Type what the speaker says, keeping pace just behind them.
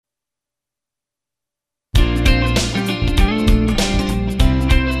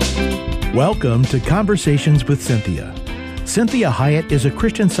Welcome to Conversations with Cynthia. Cynthia Hiett is a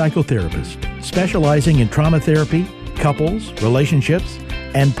Christian psychotherapist specializing in trauma therapy, couples, relationships,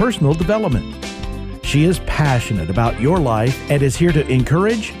 and personal development. She is passionate about your life and is here to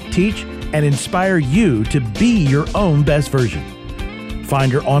encourage, teach, and inspire you to be your own best version.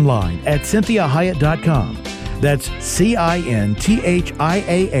 Find her online at CynthiaHiett.com. That's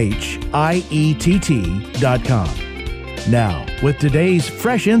CynthiaHiett.com. Now, with today's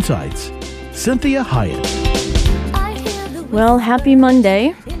fresh insights, Cynthia Hiett. Well, happy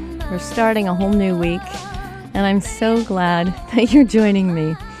Monday. We're starting a whole new week, and I'm so glad that you're joining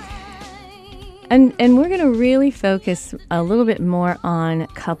me. And we're going to really focus a little bit more on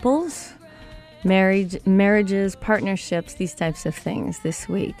couples, marriages, partnerships, these types of things this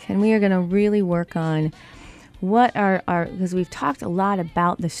week. And we are going to really work on what are because we've talked a lot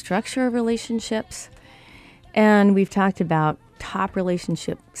about the structure of relationships, and we've talked about top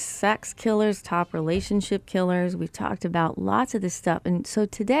relationship sex killers, top relationship killers. We've talked about lots of this stuff. And so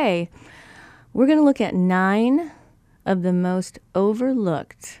today, we're going to look at 9 of the most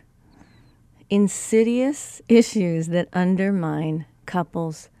overlooked, insidious issues that undermine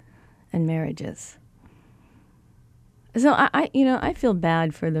couples and marriages. So I feel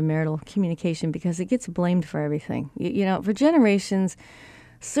bad for the marital communication because it gets blamed for everything. For generations,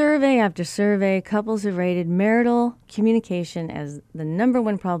 survey after survey, couples have rated marital communication as the number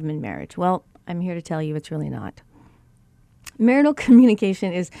one problem in marriage. Well, I'm here to tell you it's really not. Marital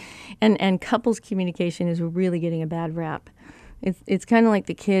communication is, and couples communication is really getting a bad rap. It's kind of like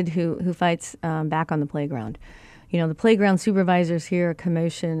the kid who fights back on the playground. The playground supervisors hear a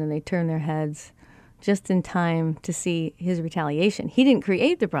commotion and they turn their heads just in time to see his retaliation. He didn't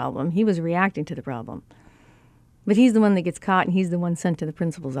create the problem. He was reacting to the problem. But he's the one that gets caught, and he's the one sent to the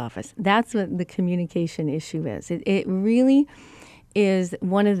principal's office. That's what the communication issue is. It really is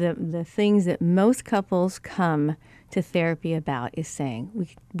one of the things that most couples come to therapy about, is saying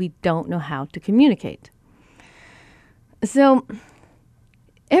we don't know how to communicate. So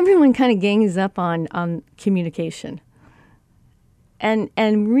everyone kind of gangs up on communication.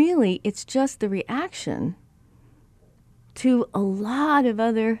 And really, it's just the reaction to a lot of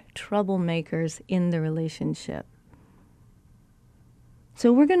other troublemakers in the relationship.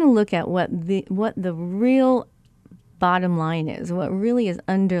 So we're going to look at what the real bottom line is, what really is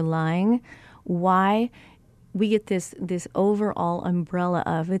underlying why we get this overall umbrella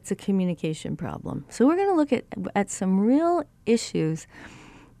of it's a communication problem. So we're going to look at some real issues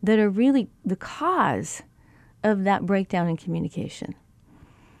that are really the cause of that breakdown in communication.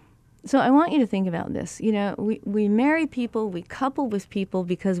 So I want you to think about this. We marry people, we couple with people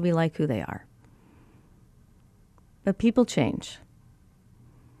because we like who they are. But people change.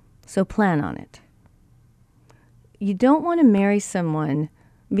 So plan on it. You don't want to marry someone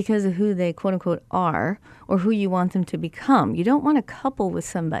because of who they quote unquote are or who you want them to become. You don't want to couple with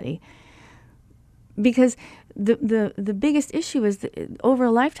somebody because the biggest issue is that over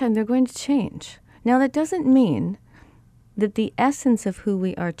a lifetime they're going to change. Now that doesn't mean that the essence of who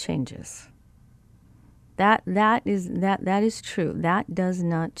we are changes. That is true. That does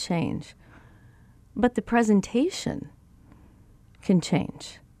not change. But the presentation can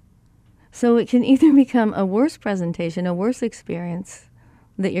change. So it can either become a worse presentation, a worse experience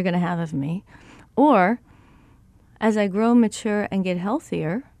that you're going to have of me, or as I grow, mature, and get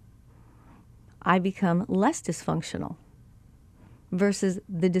healthier, I become less dysfunctional versus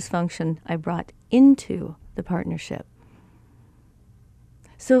the dysfunction I brought into the partnership.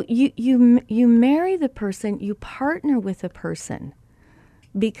 So you marry the person, you partner with a person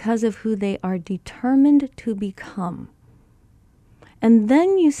because of who they are determined to become. And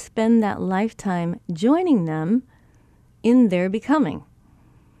then you spend that lifetime joining them in their becoming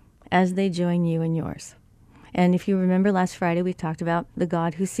as they join you in yours. And if you remember last Friday, we talked about the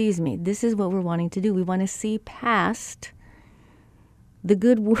God who sees me. This is what we're wanting to do. We want to see past the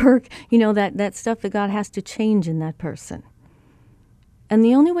good work, that stuff that God has to change in that person. And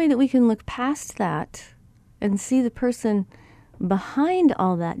the only way that we can look past that and see the person behind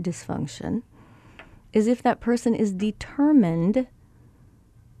all that dysfunction is if that person is determined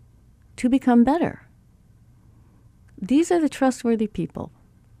to become better. These are the trustworthy people,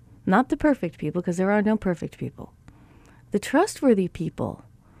 not the perfect people, because there are no perfect people. The trustworthy people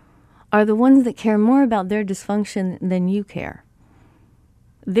are the ones that care more about their dysfunction than you care.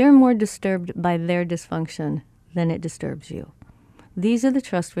 They're more disturbed by their dysfunction than it disturbs you. These are the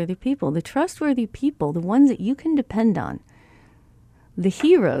trustworthy people. The trustworthy people, the ones that you can depend on, the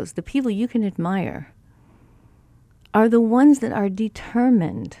heroes, the people you can admire, are the ones that are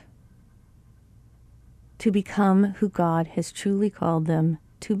determined to become who God has truly called them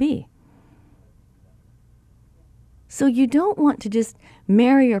to be. So you don't want to just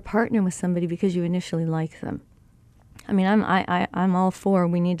marry or partner with somebody because you initially like them. I mean, I'm all for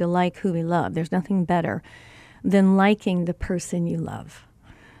we need to like who we love. There's nothing better than liking the person you love.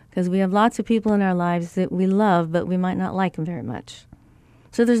 Because we have lots of people in our lives that we love, but we might not like them very much.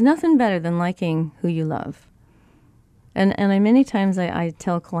 So there's nothing better than liking who you love. And many times I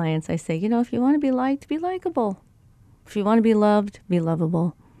tell clients, I say, if you want to be liked, be likable. If you want to be loved, be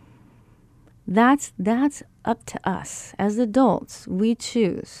lovable. That's up to us. As adults, we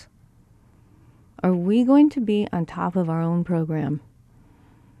choose. Are we going to be on top of our own program?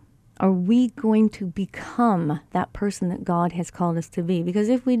 Are we going to become that person that God has called us to be? Because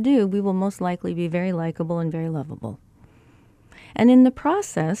if we do, we will most likely be very likable and very lovable. And in the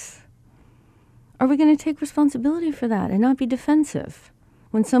process, are we going to take responsibility for that and not be defensive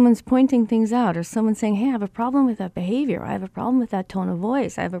when someone's pointing things out or someone's saying, hey, I have a problem with that behavior. I have a problem with that tone of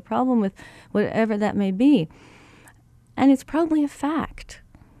voice. I have a problem with whatever that may be. And it's probably a fact.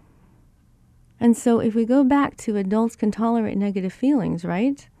 And so if we go back to adults can tolerate negative feelings,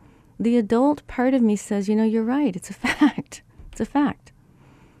 right? The adult part of me says, you're right. It's a fact. It's a fact.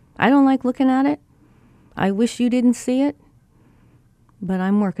 I don't like looking at it. I wish you didn't see it, but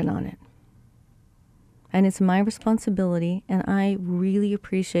I'm working on it. And it's my responsibility, and I really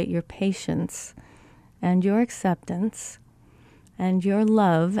appreciate your patience and your acceptance and your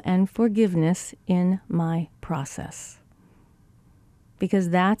love and forgiveness in my process. Because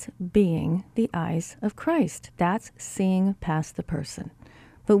that's being the eyes of Christ. That's seeing past the person.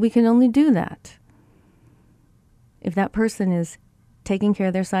 But we can only do that if that person is taking care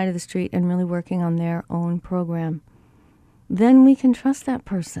of their side of the street and really working on their own program. Then we can trust that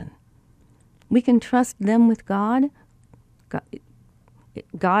person. We can trust them with God.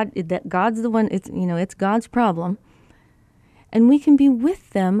 God's the one, it's God's problem. And we can be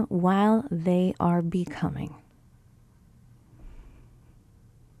with them while they are becoming.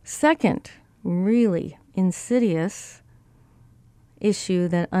 Second, really insidious issue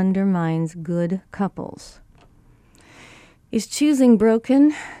that undermines good couples is choosing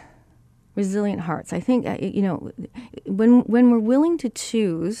broken, resilient hearts. I think, when we're willing to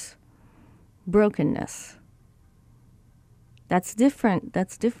choose brokenness, that's different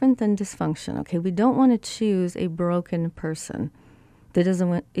than dysfunction. Okay, we don't want to choose a broken person that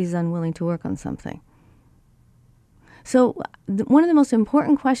is unwilling to work on something. So one of the most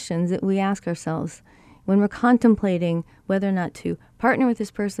important questions that we ask ourselves when we're contemplating whether or not to partner with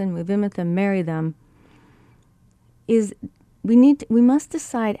this person, move in with them, marry them, is we must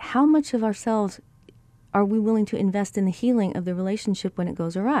decide how much of ourselves are we willing to invest in the healing of the relationship when it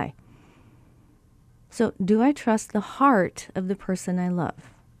goes awry. So, do I trust the heart of the person I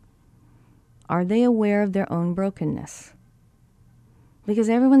love? Are they aware of their own brokenness? Because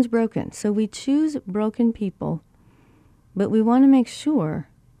everyone's broken. So we choose broken people, but we want to make sure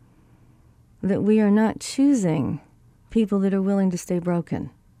that we are not choosing people that are willing to stay broken.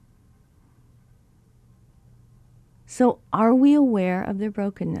 So are we aware of their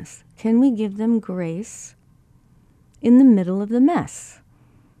brokenness? Can we give them grace in the middle of the mess?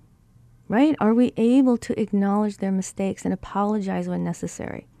 Right? Are we able to acknowledge their mistakes and apologize when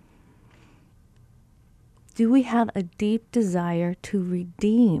necessary? Do we have a deep desire to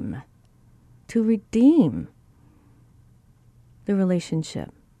redeem the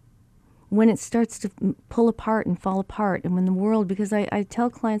relationship when it starts to pull apart and fall apart, and when the world, because I tell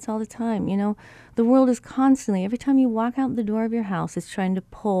clients all the time, the world is constantly, every time you walk out the door of your house, it's trying to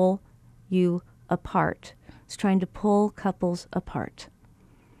pull you apart. It's trying to pull couples apart.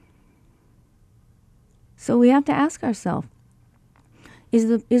 So we have to ask ourselves, is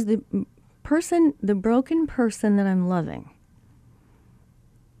the broken person that I'm loving,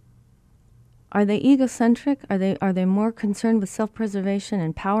 are they egocentric? Are they more concerned with self-preservation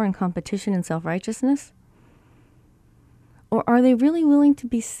and power and competition and self-righteousness? Or are they really willing to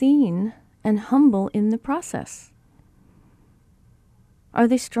be seen and humble in the process? Are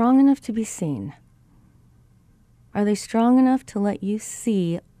they strong enough to be seen? Are they strong enough to let you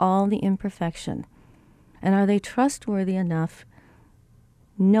see all the imperfection? And are they trustworthy enough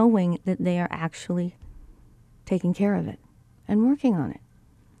knowing that they are actually taking care of it and working on it?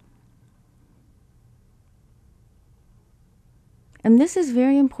 And this is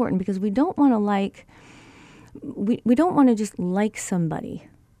very important because we don't want to we don't want to just like somebody.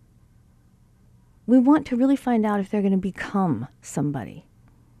 We want to really find out if they're going to become somebody.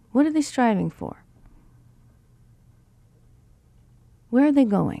 What are they striving for? Where are they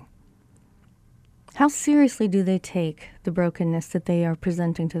going? How seriously do they take the brokenness that they are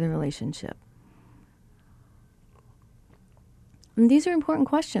presenting to the relationship? And these are important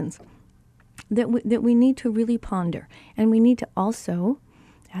questions. that we need to really ponder. And we need to also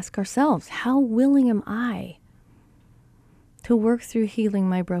ask ourselves, how willing am I to work through healing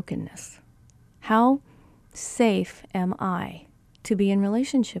my brokenness? How safe am I to be in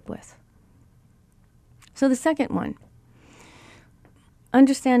relationship with? So the second one,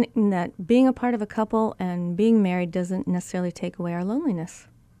 understanding that being a part of a couple and being married doesn't necessarily take away our loneliness.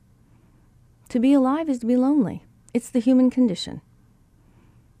 To be alive is to be lonely. It's the human condition.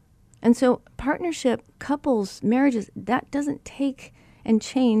 And so partnership, couples, marriages, that doesn't take and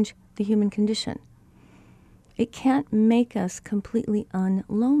change the human condition. It can't make us completely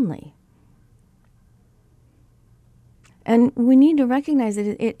unlonely. And we need to recognize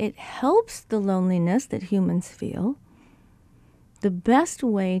that it helps the loneliness that humans feel. The best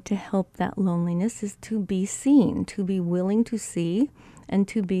way to help that loneliness is to be seen, to be willing to see and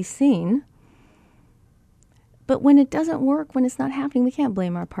to be seen. But when it doesn't work, when it's not happening, we can't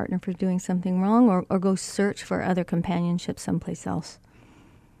blame our partner for doing something wrong or go search for other companionship someplace else.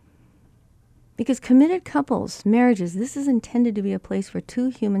 Because committed couples, marriages, this is intended to be a place where two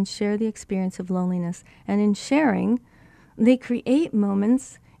humans share the experience of loneliness. And in sharing, they create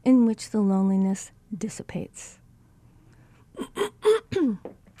moments in which the loneliness dissipates.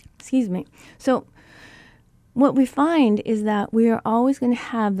 Excuse me. So what we find is that we are always going to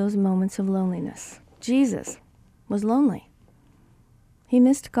have those moments of loneliness. Jesus was lonely. He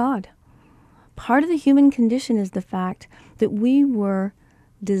missed God. Part of the human condition is the fact that we were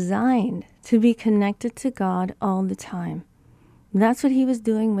designed to be connected to God all the time. That's what he was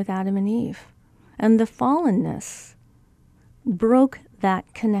doing with Adam and Eve. And the fallenness broke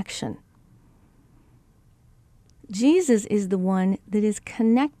that connection. Jesus is the one that is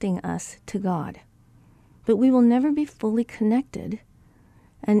connecting us to God. But we will never be fully connected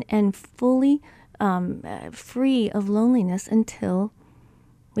and fully free of loneliness until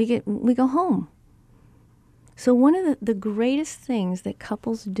we go home. So one of the greatest things that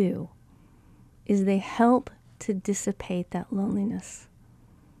couples do is they help to dissipate that loneliness.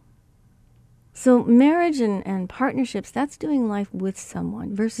 So marriage and partnerships, that's doing life with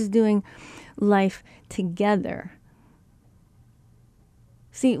someone versus doing life together.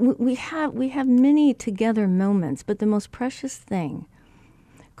 See, we have many together moments, but the most precious thing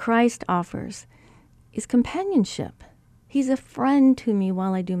Christ offers is companionship. He's a friend to me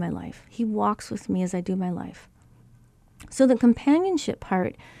while I do my life. He walks with me as I do my life. So the companionship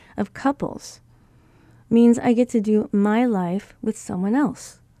part of couples means I get to do my life with someone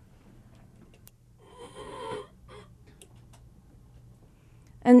else.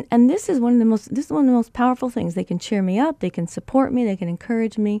 And this is one of the most powerful things. They can cheer me up, they can support me, they can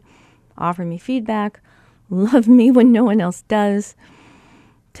encourage me, offer me feedback, love me when no one else does,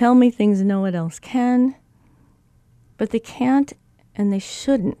 tell me things no one else can. But they can't and they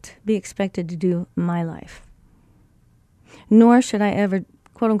shouldn't be expected to do my life. Nor should I ever,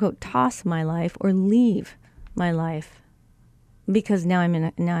 quote unquote, toss my life or leave my life because now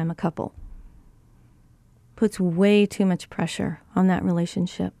I'm a couple. Puts way too much pressure on that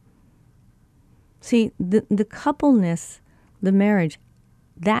relationship. See, the coupleness, the marriage,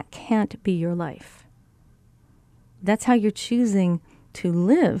 that can't be your life. That's how you're choosing to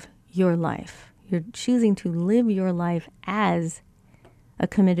live your life. You're choosing to live your life as a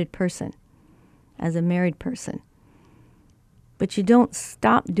committed person, as a married person. But you don't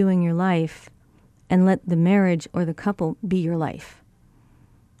stop doing your life and let the marriage or the couple be your life.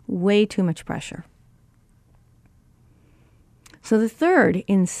 Way too much pressure. So the third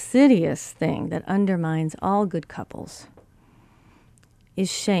insidious thing that undermines all good couples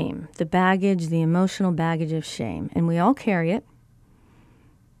is shame, the baggage, the emotional baggage of shame. And we all carry it.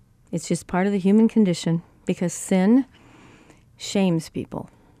 It's just part of the human condition because sin shames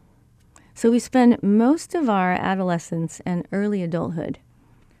people. So we spend most of our adolescence and early adulthood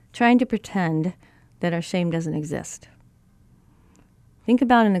trying to pretend that our shame doesn't exist. Think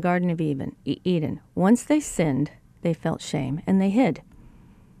about in the Garden of Eden. Once they sinned, they felt shame and they hid.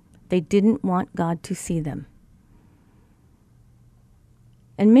 They didn't want God to see them.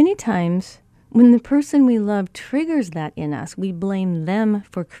 And many times, when the person we love triggers that in us, we blame them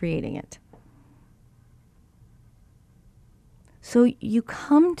for creating it. So you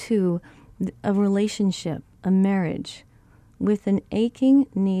come to a relationship, a marriage, with an aching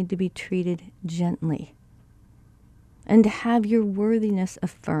need to be treated gently and to have your worthiness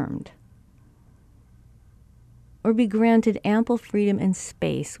affirmed, or be granted ample freedom and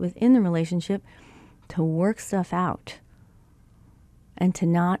space within the relationship to work stuff out and to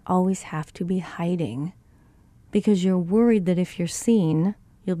not always have to be hiding because you're worried that if you're seen,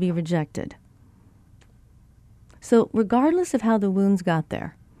 you'll be rejected. So regardless of how the wounds got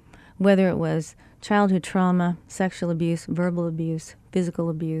there, whether it was childhood trauma, sexual abuse, verbal abuse, physical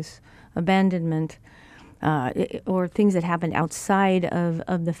abuse, abandonment, or things that happened outside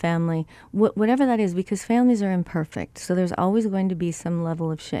of the family, whatever that is, because families are imperfect. So there's always going to be some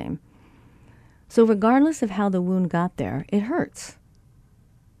level of shame. So regardless of how the wound got there, it hurts.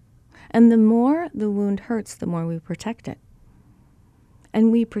 And the more the wound hurts, the more we protect it.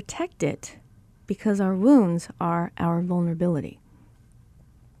 And we protect it because our wounds are our vulnerability.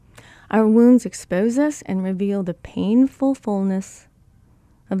 Our wounds expose us and reveal the painful fullness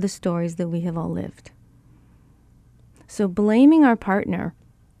of the stories that we have all lived. So blaming our partner,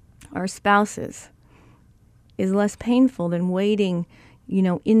 our spouses, is less painful than wading,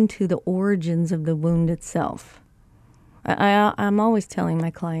 into the origins of the wound itself. I'm always telling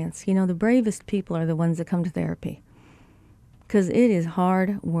my clients, the bravest people are the ones that come to therapy, because it is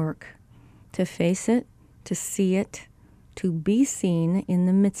hard work to face it, to see it, to be seen in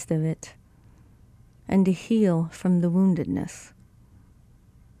the midst of it, and to heal from the woundedness.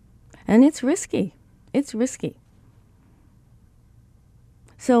 And it's risky. It's risky.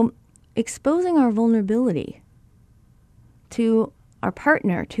 So exposing our vulnerability to our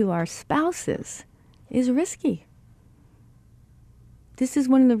partner, to our spouses, is risky. This is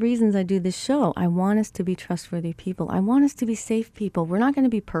one of the reasons I do this show. I want us to be trustworthy people. I want us to be safe people. We're not going to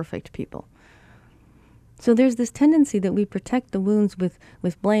be perfect people. So there's this tendency that we protect the wounds with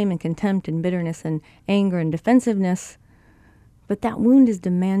blame and contempt and bitterness and anger and defensiveness. But that wound is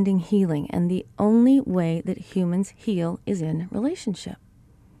demanding healing. And the only way that humans heal is in relationship.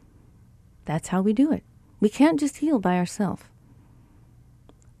 That's how we do it. We can't just heal by ourselves.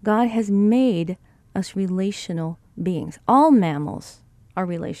 God has made us relational beings. All mammals are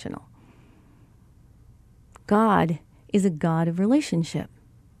relational. God is a God of relationship.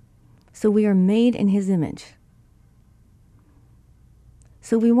 So we are made in His image.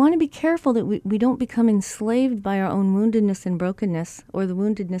 So we want to be careful that we don't become enslaved by our own woundedness and brokenness, or the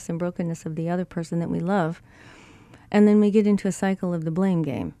woundedness and brokenness of the other person that we love, and then we get into a cycle of the blame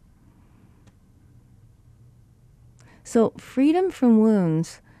game. So freedom from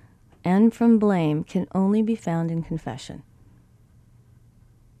wounds and from blame can only be found in confession.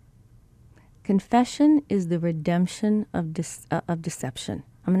 Confession is the redemption of deception.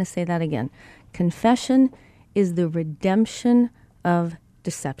 I'm going to say that again. Confession is the redemption of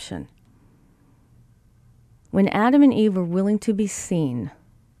deception. When Adam and Eve were willing to be seen,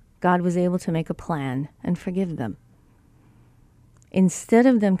 God was able to make a plan and forgive them. Instead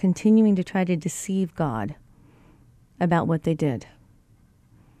of them continuing to try to deceive God about what they did.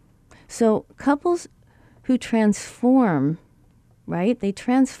 So couples who transform, right? They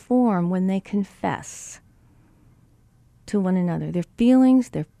transform when they confess to one another their feelings,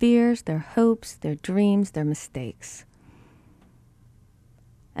 their fears, their hopes, their dreams, their mistakes.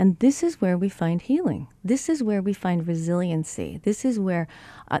 And this is where we find healing. This is where we find resiliency. This is where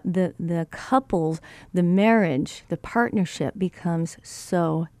the couples, the marriage, the partnership becomes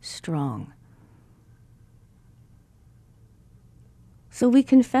so strong. So we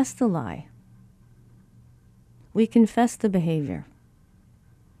confess the lie. We confess the behavior.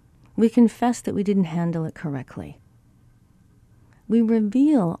 We confess that we didn't handle it correctly. We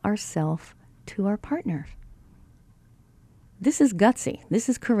reveal ourselves to our partner. This is gutsy. This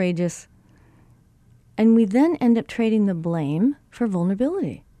is courageous. And we then end up trading the blame for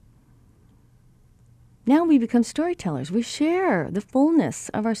vulnerability. Now we become storytellers. We share the fullness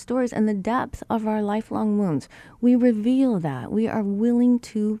of our stories and the depth of our lifelong wounds. We reveal that. We are willing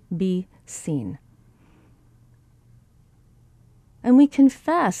to be seen. And we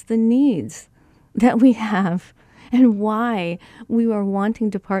confess the needs that we have and why we are wanting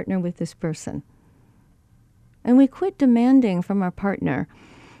to partner with this person. And we quit demanding from our partner,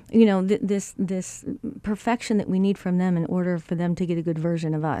 this perfection that we need from them in order for them to get a good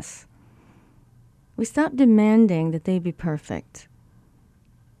version of us. We stop demanding that they be perfect.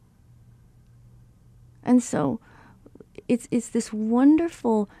 And so it's this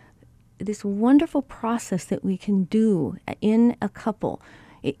wonderful process that we can do in a couple,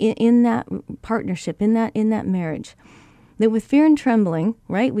 in that partnership, in that marriage, that with fear and trembling,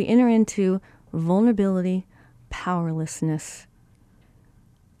 right, we enter into vulnerability, powerlessness,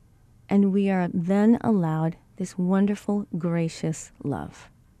 and we are then allowed this wonderful, gracious love.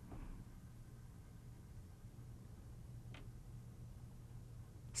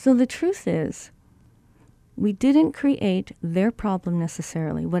 So the truth is, we didn't create their problem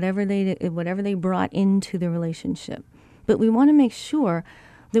necessarily, whatever they brought into the relationship. But we want to make sure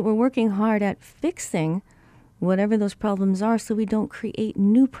that we're working hard at fixing whatever those problems are so we don't create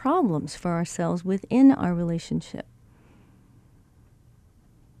new problems for ourselves within our relationship.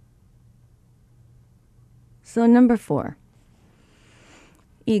 So number 4,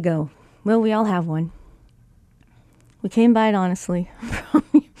 ego. Well, we all have one. We came by it honestly,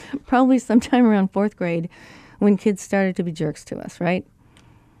 probably sometime around 4th grade when kids started to be jerks to us, right?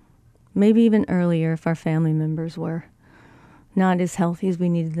 Maybe even earlier if our family members were not as healthy as we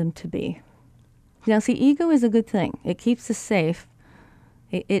needed them to be. Now, see, ego is a good thing. It keeps us safe.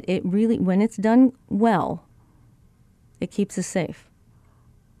 It really, when it's done well, it keeps us safe.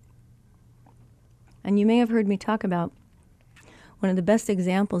 And you may have heard me talk about one of the best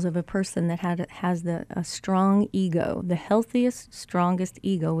examples of a person that has a strong ego. The healthiest, strongest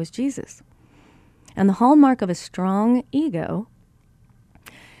ego was Jesus. And the hallmark of a strong ego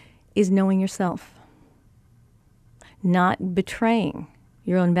is knowing yourself, not betraying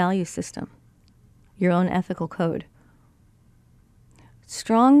your own value system, your own ethical code.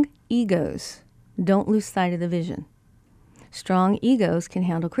 Strong egos don't lose sight of the vision. Strong egos can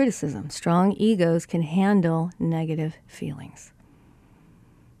handle criticism. Strong egos can handle negative feelings.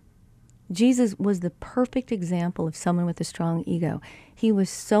 Jesus was the perfect example of someone with a strong ego. He was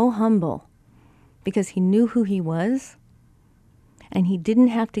so humble because he knew who he was, and he didn't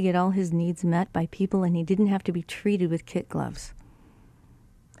have to get all his needs met by people, and he didn't have to be treated with kid gloves.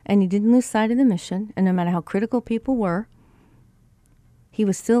 And he didn't lose sight of the mission, and no matter how critical people were, he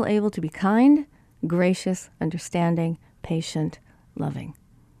was still able to be kind, gracious, understanding, patient, loving.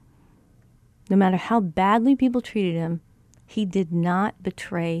 No matter how badly people treated him, he did not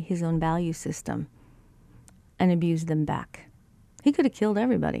betray his own value system and abuse them back. He could have killed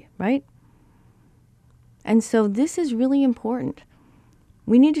everybody, right? And so this is really important.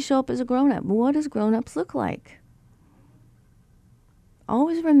 We need to show up as a grown-up. What does grown-ups look like?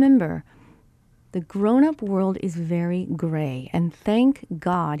 Always remember, the grown-up world is very gray, and thank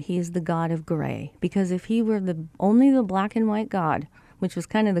God he is the God of gray, because if he were only the black and white God, which was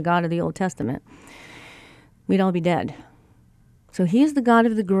kind of the God of the Old Testament, we'd all be dead. So he is the God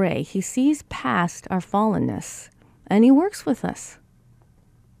of the gray. He sees past our fallenness, and he works with us.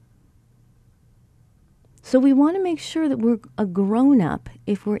 So we want to make sure that we're a grown-up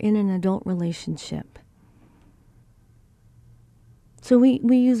if we're in an adult relationship. So we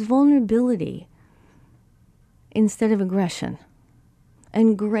use vulnerability instead of aggression,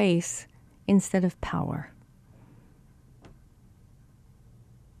 and grace instead of power.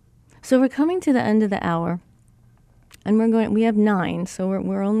 So we're coming to the end of the hour, and we have 9, so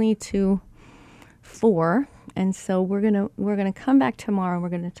we're only to 4, and so we're gonna come back tomorrow. We're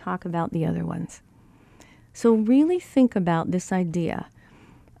gonna talk about the other ones. So really think about this idea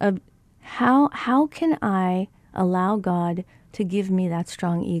of how can I allow God to give me that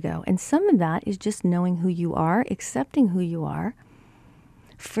strong ego? And some of that is just knowing who you are, accepting who you are,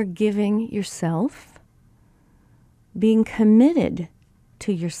 forgiving yourself, being committed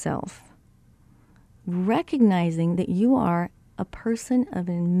to yourself, recognizing that you are a person of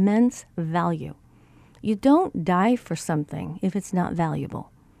immense value. You don't die for something if it's not valuable.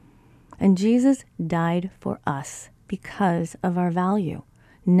 And Jesus died for us because of our value,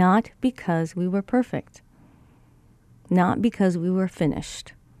 not because we were perfect, not because we were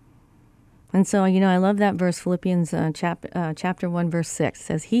finished. And so, I love that verse, Philippians chapter 1, verse 6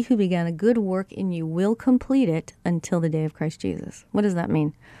 says, "He who began a good work in you will complete it until the day of Christ Jesus." What does that mean?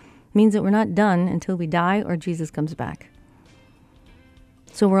 It means that we're not done until we die or Jesus comes back.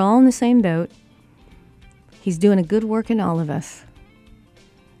 So we're all in the same boat. He's doing a good work in all of us.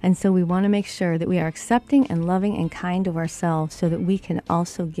 And so we want to make sure that we are accepting and loving and kind to ourselves so that we can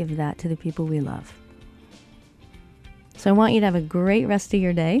also give that to the people we love. So I want you to have a great rest of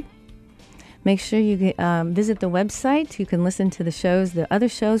your day. Make sure you visit the website. You can listen to the other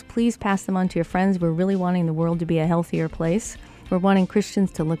shows. Please pass them on to your friends. We're really wanting the world to be a healthier place. We're wanting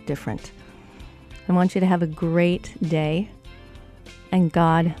Christians to look different. I want you to have a great day. And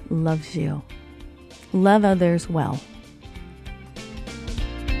God loves you. Love others well.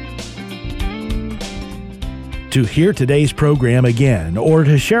 To hear today's program again or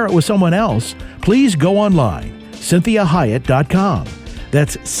to share it with someone else, please go online, CynthiaHiett.com.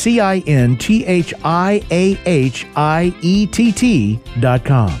 That's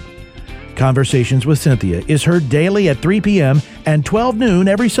CynthiaHiett.com. Conversations with Cynthia is heard daily at 3 p.m. and 12 noon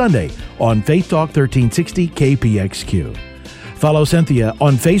every Sunday on Faith Talk 1360 KPXQ. Follow Cynthia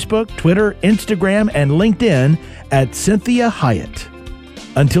on Facebook, Twitter, Instagram, and LinkedIn at Cynthia Hiett.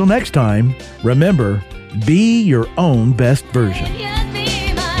 Until next time, remember, be your own best version.